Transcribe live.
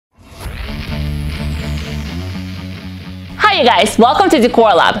Hey guys, welcome to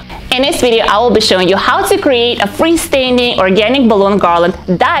Decor Lab. In this video, I will be showing you how to create a freestanding organic balloon garland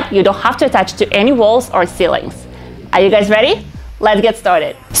that you don't have to attach to any walls or ceilings. Are you guys ready? Let's get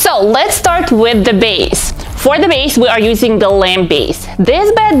started. So let's start with the base. For the base, we are using the lamp base.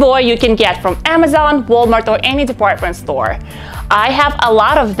 This bad boy you can get from Amazon, Walmart, or any department store. I have a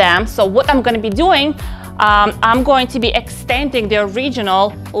lot of them, so what I'm going to be doing, I'm going to be extending the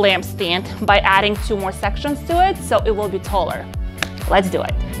original lamp stand by adding 2 more sections to it, so it will be taller. Let's do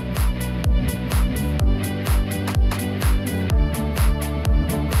it.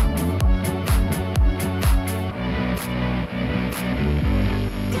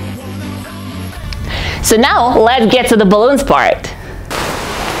 So now let's get to the balloons part.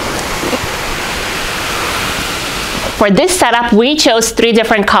 For this setup, we chose 3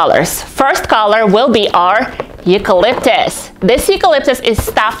 different colors. First color will be our Eucalyptus. This Eucalyptus is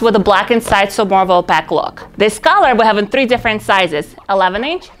stuffed with a black inside, so more of an opaque look. This color we have in 3 different sizes,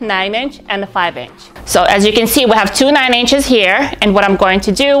 11-inch, 9-inch, and 5-inch. So as you can see, we have 2 9-inches here, and what I'm going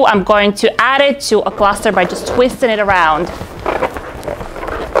to do, I'm going to add it to a cluster by just twisting it around.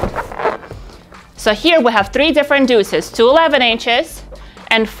 So here we have 3 different deuces, 2 11-inches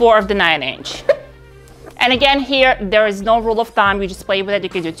and 4 of the 9-inch. And again, here, there is no rule of thumb. You just play with it. You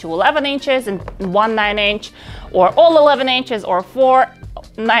can do 2 11-inches and 1 9-inch, or all 11 inches, or 4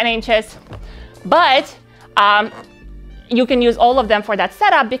 9-inches. But you can use all of them for that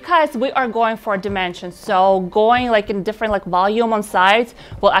setup because we are going for dimensions. So going like in different volume on sides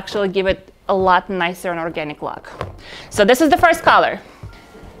will actually give it a lot nicer and organic look. So this is the first color.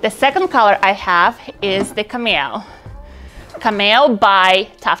 The second color I have is the Cameo. Cameo by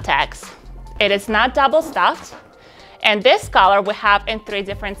Tuftex. It is not double stuffed. And this color we have in 3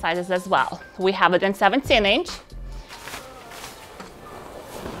 different sizes as well. We have it in 17-inch.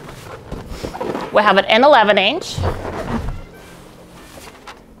 We have it in 11-inch.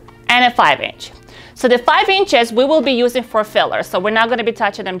 And a 5-inch. So the 5 inches we will be using for fillers, so we're not going to be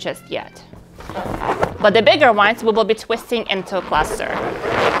touching them just yet. But the bigger ones we will be twisting into a cluster.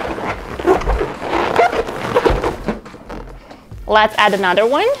 Let's add another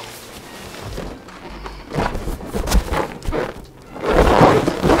one.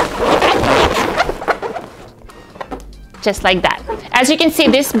 Just like that. As you can see,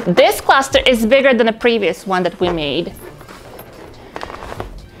 this cluster is bigger than the previous one that we made,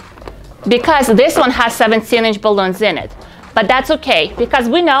 because this one has 17-inch balloons in it. But that's okay, because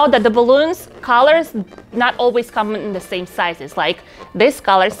we know that the balloons colors not always come in the same sizes. Like this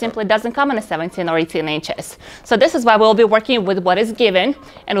color simply doesn't come in a 17 or 18 inches. So this is why we'll be working with what is given,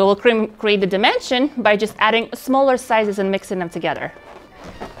 and we will create the dimension by just adding smaller sizes and mixing them together.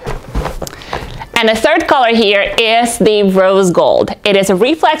 And the third color here is the rose gold. It is a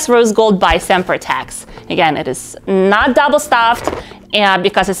Reflex rose gold by Sempertex. Again, it is not double stuffed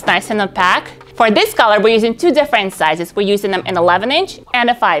because it's nice and opaque. For this color, we're using 2 different sizes. We're using them in 11-inch and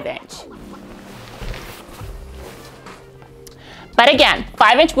a 5-inch. But again,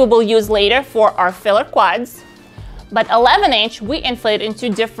 5-inch we will use later for our filler quads. But 11-inch, we inflate into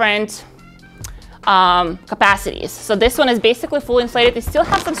different capacities. So this one is basically fully inflated. It still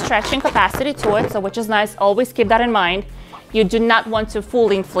has some stretching capacity to it, so which is nice. Always keep that in mind. You do not want to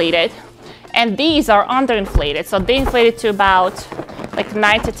fully inflate it. And these are underinflated, so they inflated to about like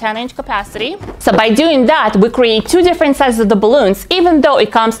 9 to 10-inch capacity. So by doing that, we create 2 different sizes of the balloons, even though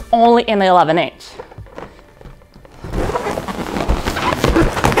it comes only in the 11-inch.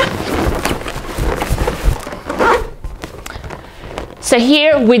 So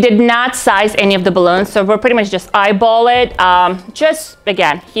here we did not size any of the balloons, so we're pretty much just eyeball it. Just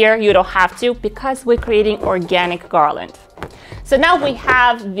again, here you don't have to because we're creating organic garland. So now we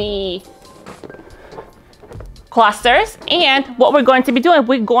have the clusters, and what we're going to be doing,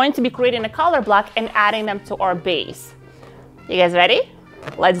 we're going to be creating a color block and adding them to our base. You guys ready?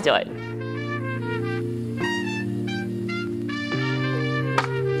 Let's do it.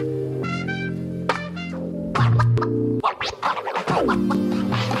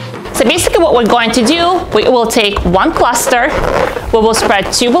 So basically what we're going to do, we will take 1 cluster, we will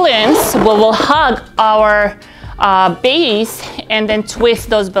spread 2 balloons, we will hug our base and then twist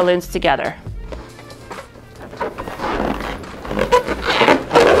those balloons together.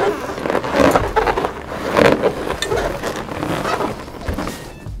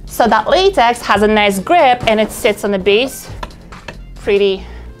 So that latex has a nice grip and it sits on the base pretty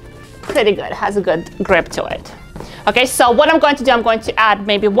good, has a good grip to it. Okay, so what I'm going to do, I'm going to add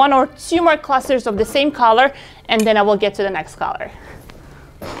maybe 1 or 2 more clusters of the same color, and then I will get to the next color.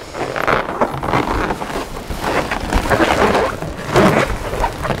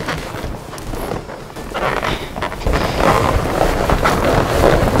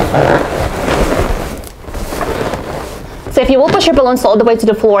 you will push your balloons all the way to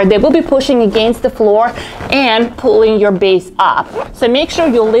the floor, they will be pushing against the floor and pulling your base up. So make sure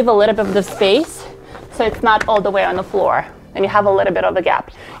you leave a little bit of the space so it's not all the way on the floor and you have a little bit of a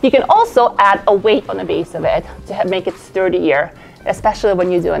gap. You can also add a weight on the base of it to make it sturdier, especially when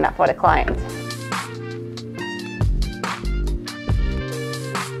you're doing that for the client.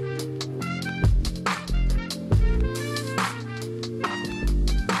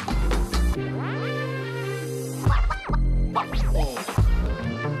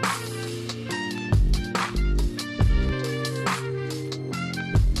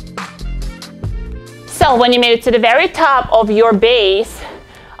 So when you made it to the very top of your base,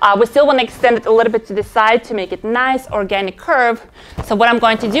 we still want to extend it a little bit to the side to make it nice, organic curve. So what I'm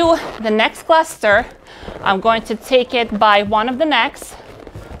going to do, the next cluster, I'm going to take it by one of the necks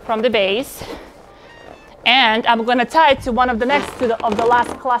from the base, and I'm going to tie it to one of the necks of the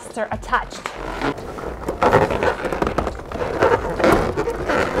last cluster attached.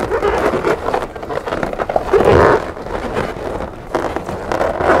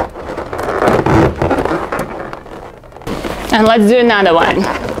 And let's do another one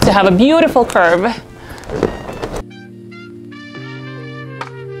to have a beautiful curve.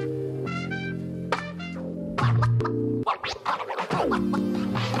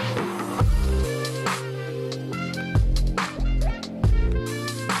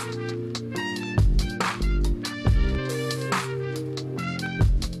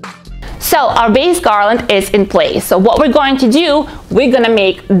 So our base garland is in place. So what we're going to do, we're going to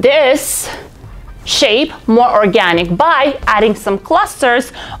make this shape more organic by adding some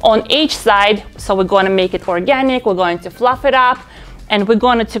clusters on each side. So we're going to make it organic, we're going to fluff it up, and we're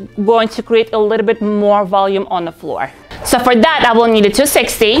going to create a little bit more volume on the floor. So for that, I will need a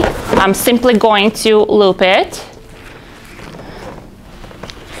 260. I'm simply going to loop it.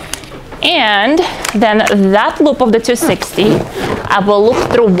 And then that loop of the 260, I will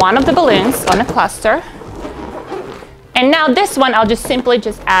loop through one of the balloons on a cluster. And now this one, I'll just simply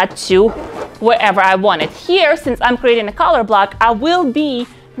add to wherever I want it. Here, since I'm creating a color block, I will be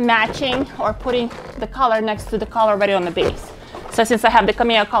matching or putting the color next to the color already on the base. So since I have the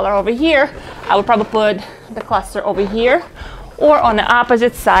Cameo color over here, I will probably put the cluster over here or on the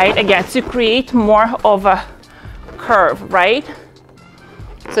opposite side, again, to create more of a curve, right?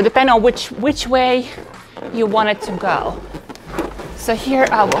 So depending on which way you want it to go. So here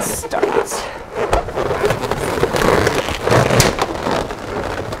I will start.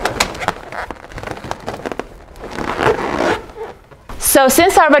 So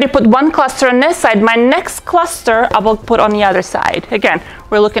since I already put one cluster on this side, my next cluster I will put on the other side. Again,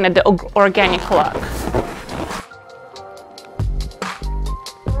 we're looking at the organic look.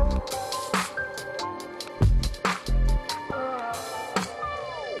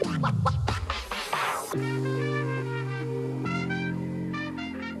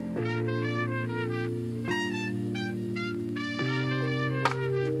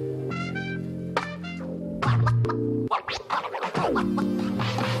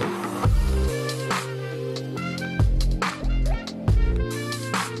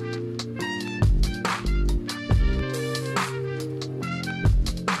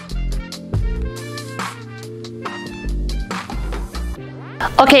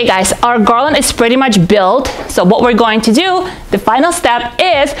 Okay guys, our garland is pretty much built. So what we're going to do, the final step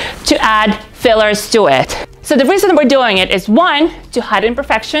is to add fillers to it. So the reason we're doing it is 1, to hide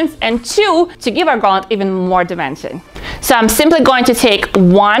imperfections, and 2, to give our garland even more dimension. So I'm simply going to take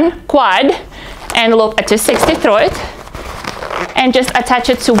one quad and loop a 260 through it and just attach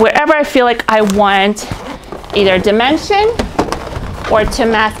it to wherever I feel like I want either dimension or to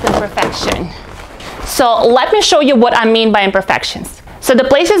mask imperfection. So let me show you what I mean by imperfections. So the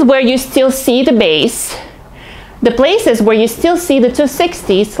places where you still see the base, the places where you still see the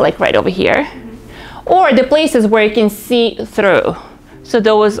 260s, like right over here, or the places where you can see through. So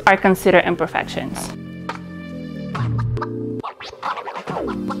those are considered imperfections.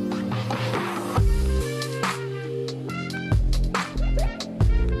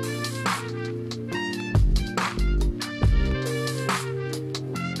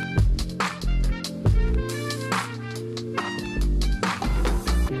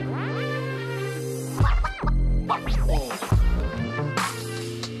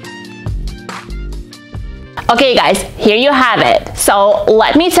 Okay guys, here you have it. So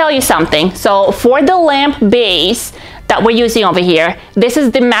let me tell you something. So for the lamp base that we're using over here, this is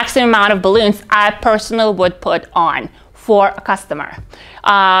the maximum amount of balloons I personally would put on for a customer.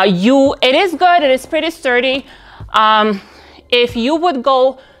 It is good, it is pretty sturdy. If you would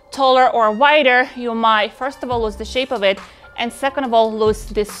go taller or wider, you might first of all lose the shape of it, and second of all lose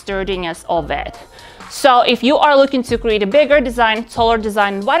the sturdiness of it. So if you are looking to create a bigger design, taller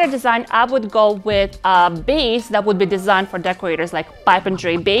design, wider design, I would go with a base that would be designed for decorators, like pipe and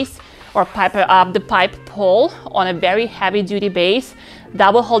drape base, or the pipe pole on a very heavy duty base.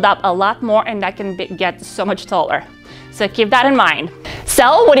 That will hold up a lot more and that can get so much taller. So keep that in mind.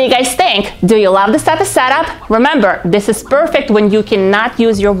 So what do you guys think? Do you love this type of setup? Remember, this is perfect when you cannot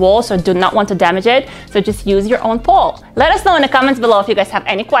use your walls or do not want to damage it. So just use your own pole. Let us know in the comments below if you guys have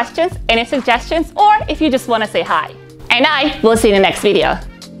any questions, any suggestions, or if you just want to say hi. And I will see you in the next video.